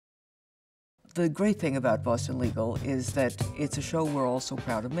The great thing about Boston Legal is that it's a show we're all so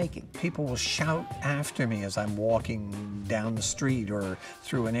proud of making. People will shout after me as I'm walking down the street or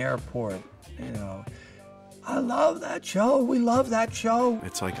through an airport, you know, I love that show, we love that show.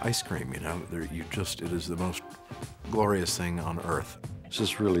 It's like ice cream, you know, it is the most glorious thing on earth.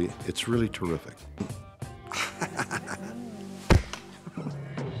 It's really terrific.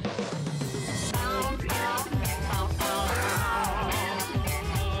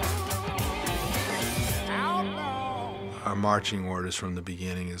 Our marching orders from the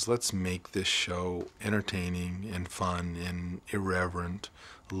beginning is let's make this show entertaining and fun and irreverent,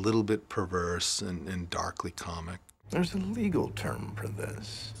 a little bit perverse and darkly comic. There's a legal term for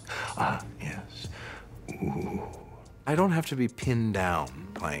this. Ah, yes. Ooh. I don't have to be pinned down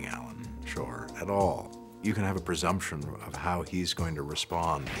playing Alan Shore at all. You can have a presumption of how he's going to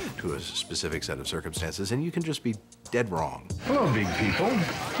respond to a specific set of circumstances, and you can just be dead wrong. Hello, big people.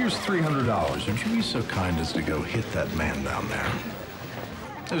 Here's $300. Would you be so kind as to go hit that man down there?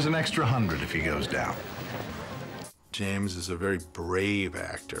 There's an extra 100 if he goes down. James is a very brave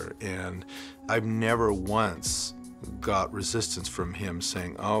actor, and I've never once got resistance from him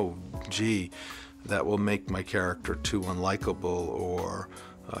saying, oh, gee, that will make my character too unlikable, or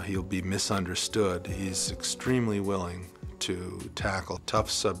he'll be misunderstood. He's extremely willing to tackle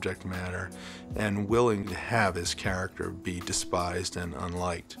tough subject matter and willing to have his character be despised and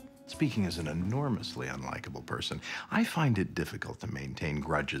unliked. Speaking as an enormously unlikable person, I find it difficult to maintain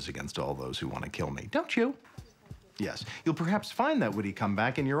grudges against all those who want to kill me, don't you? Yes, you'll perhaps find that witty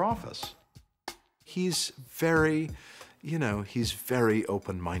comeback in your office. He's very, he's very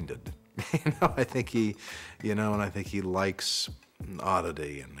open-minded. I think he, and I think he likes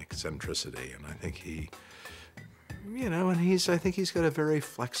oddity and eccentricity, and I think he, I think he's got a very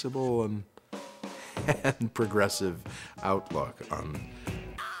flexible and progressive outlook on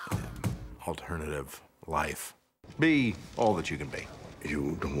alternative life. Be all that you can be.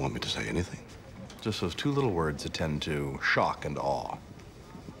 You don't want me to say anything? Just those two little words that tend to shock and awe.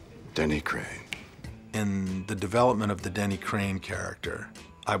 Denny Crane. In the development of the Denny Crane character,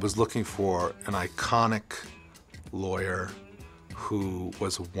 I was looking for an iconic lawyer who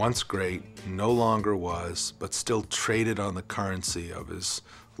was once great, no longer was, but still traded on the currency of his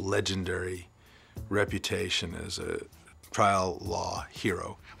legendary reputation as a trial law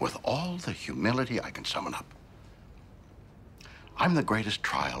hero. With all the humility I can summon up, I'm the greatest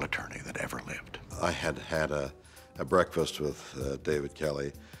trial attorney that ever lived. I had had a breakfast with David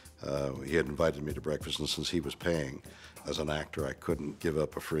Kelly. He had invited me to breakfast, and since he was paying, as an actor, I couldn't give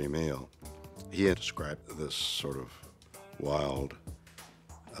up a free meal. He had described this sort of wild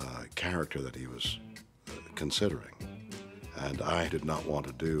character that he was considering, and I did not want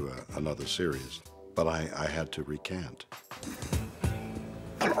to do another series, but I had to recant.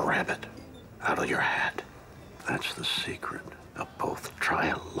 Pull a rabbit out of your hat. That's the secret of both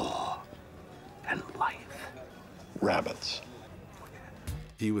trial law and life. Rabbits.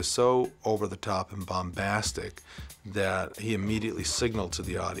 He was so over the top and bombastic that he immediately signaled to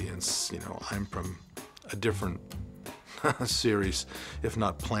the audience, I'm from a different series, if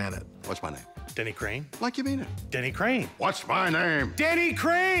not planet. What's my name? Denny Crane? Like you mean it. Denny Crane. What's my name? Denny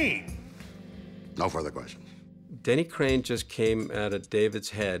Crane! No further questions. Denny Crane just came out of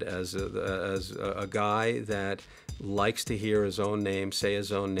David's head as a guy that likes to hear his own name, say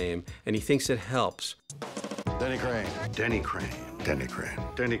his own name, and he thinks it helps. Denny Crane. Denny Crane. Denny Crane.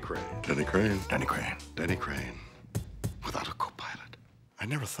 Denny Crane. Denny Crane. Denny Crane. Denny Crane. Without a co-pilot. I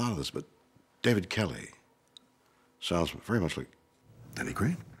never thought of this, but David Kelly sounds very much like Denny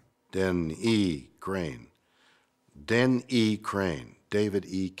Crane. Den E. Crane. Den E. Crane. David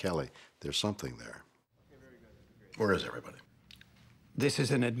E. Kelly. There's something there. Where is everybody? This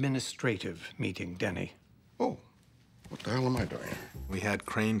is an administrative meeting, Denny. Oh, what the hell am I doing? We had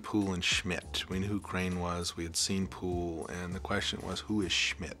Crane, Poole, and Schmidt. We knew who Crane was, we had seen Poole, and the question was, who is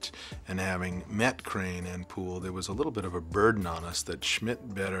Schmidt? And having met Crane and Poole, there was a little bit of a burden on us that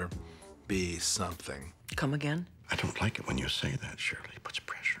Schmidt better be something. Come again? I don't like it when you say that, Shirley. It puts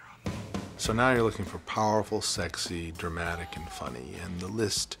pressure on me. So now you're looking for powerful, sexy, dramatic, and funny, and the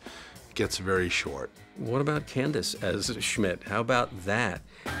list gets very short. What about Candace as Schmidt? How about that?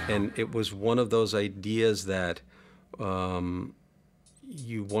 And it was one of those ideas that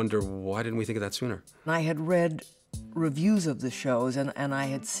you wonder, why didn't we think of that sooner? I had read reviews of the shows, and I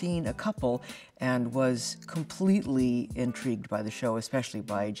had seen a couple and was completely intrigued by the show, especially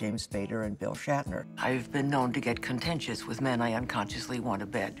by James Spader and Bill Shatner. I've been known to get contentious with men I unconsciously want to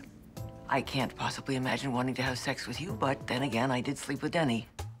bed. I can't possibly imagine wanting to have sex with you, but then again, I did sleep with Denny.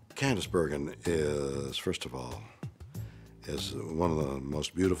 Candace Bergen is, first of all, is one of the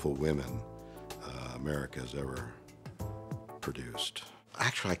most beautiful women America has ever produced.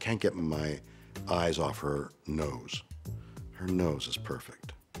 Actually, I can't get my eyes off her nose. Her nose is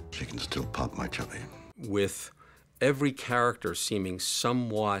perfect. She can still pop my chubby. With every character seeming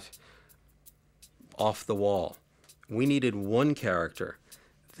somewhat off the wall, we needed one character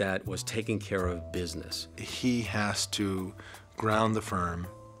that was taking care of business. He has to ground the firm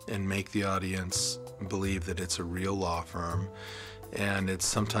and make the audience believe that it's a real law firm, and it's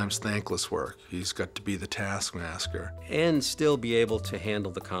sometimes thankless work. He's got to be the taskmaster. And still be able to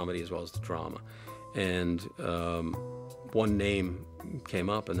handle the comedy as well as the drama. And one name came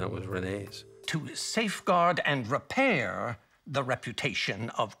up, and that was Renee's. To safeguard and repair the reputation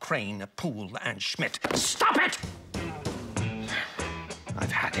of Crane, Poole, and Schmidt. Stop it!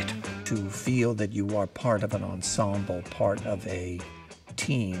 I've had it. To feel that you are part of an ensemble, part of a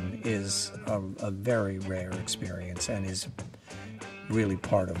team, is a very rare experience and is really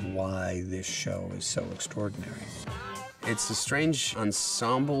part of why this show is so extraordinary. It's a strange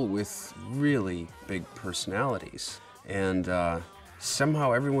ensemble with really big personalities. And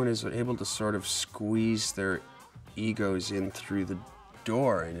somehow everyone is able to sort of squeeze their egos in through the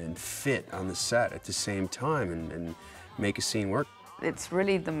door and fit on the set at the same time and make a scene work. It's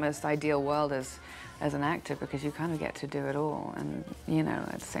really the most ideal world as an actor, because you kind of get to do it all, and you know,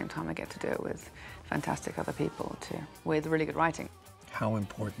 at the same time I get to do it with fantastic other people too, with really good writing. How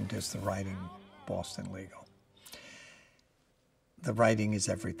important is the writing, Boston Legal? The writing is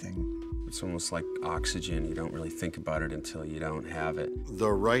everything. It's almost like oxygen. You don't really think about it until you don't have it.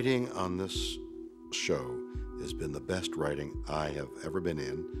 The writing on this show has been the best writing I have ever been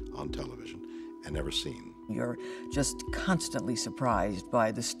in on television and ever seen. You're just constantly surprised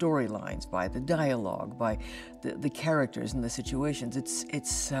by the storylines, by the dialogue, by the characters and the situations.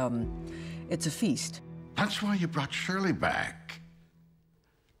 It's a feast. That's why you brought Shirley back.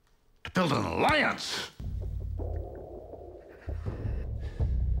 To build an alliance.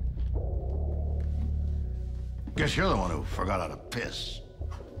 Guess you're the one who forgot how to piss.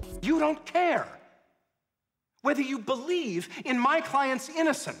 You don't care whether you believe in my client's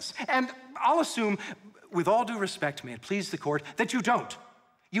innocence. And I'll assume, with all due respect, may it please the court, that you don't.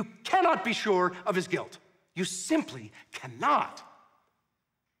 You cannot be sure of his guilt. You simply cannot.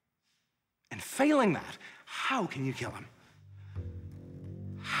 And failing that, how can you kill him?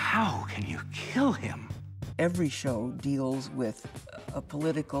 How can you kill him? Every show deals with a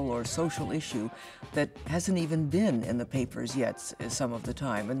political or social issue that hasn't even been in the papers yet some of the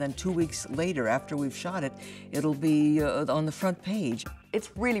time. And then 2 weeks later, after we've shot it, it'll be on the front page. It's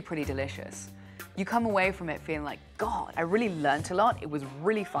really pretty delicious. You come away from it feeling like, God, I really learnt a lot, it was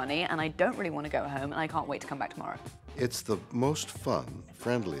really funny, and I don't really want to go home, and I can't wait to come back tomorrow. It's the most fun,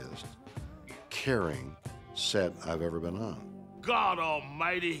 friendliest, caring set I've ever been on. God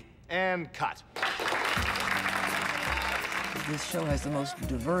almighty. And cut. This show has the most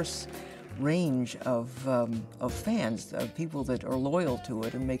diverse range of fans, of people that are loyal to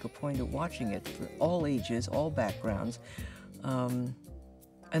it and make a point of watching it for all ages, all backgrounds.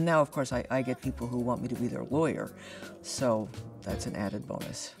 And now, of course, I get people who want me to be their lawyer, so that's an added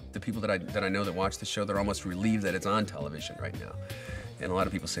bonus. The people that I know that watch the show, they're almost relieved that it's on television right now. And a lot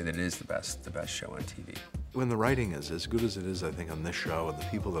of people say that it is the best show on TV. When the writing is as good as it is, I think, on this show, and the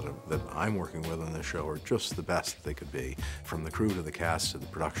people that I'm working with on this show are just the best that they could be, from the crew to the cast to the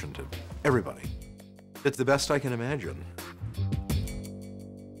production to everybody. It's the best I can imagine.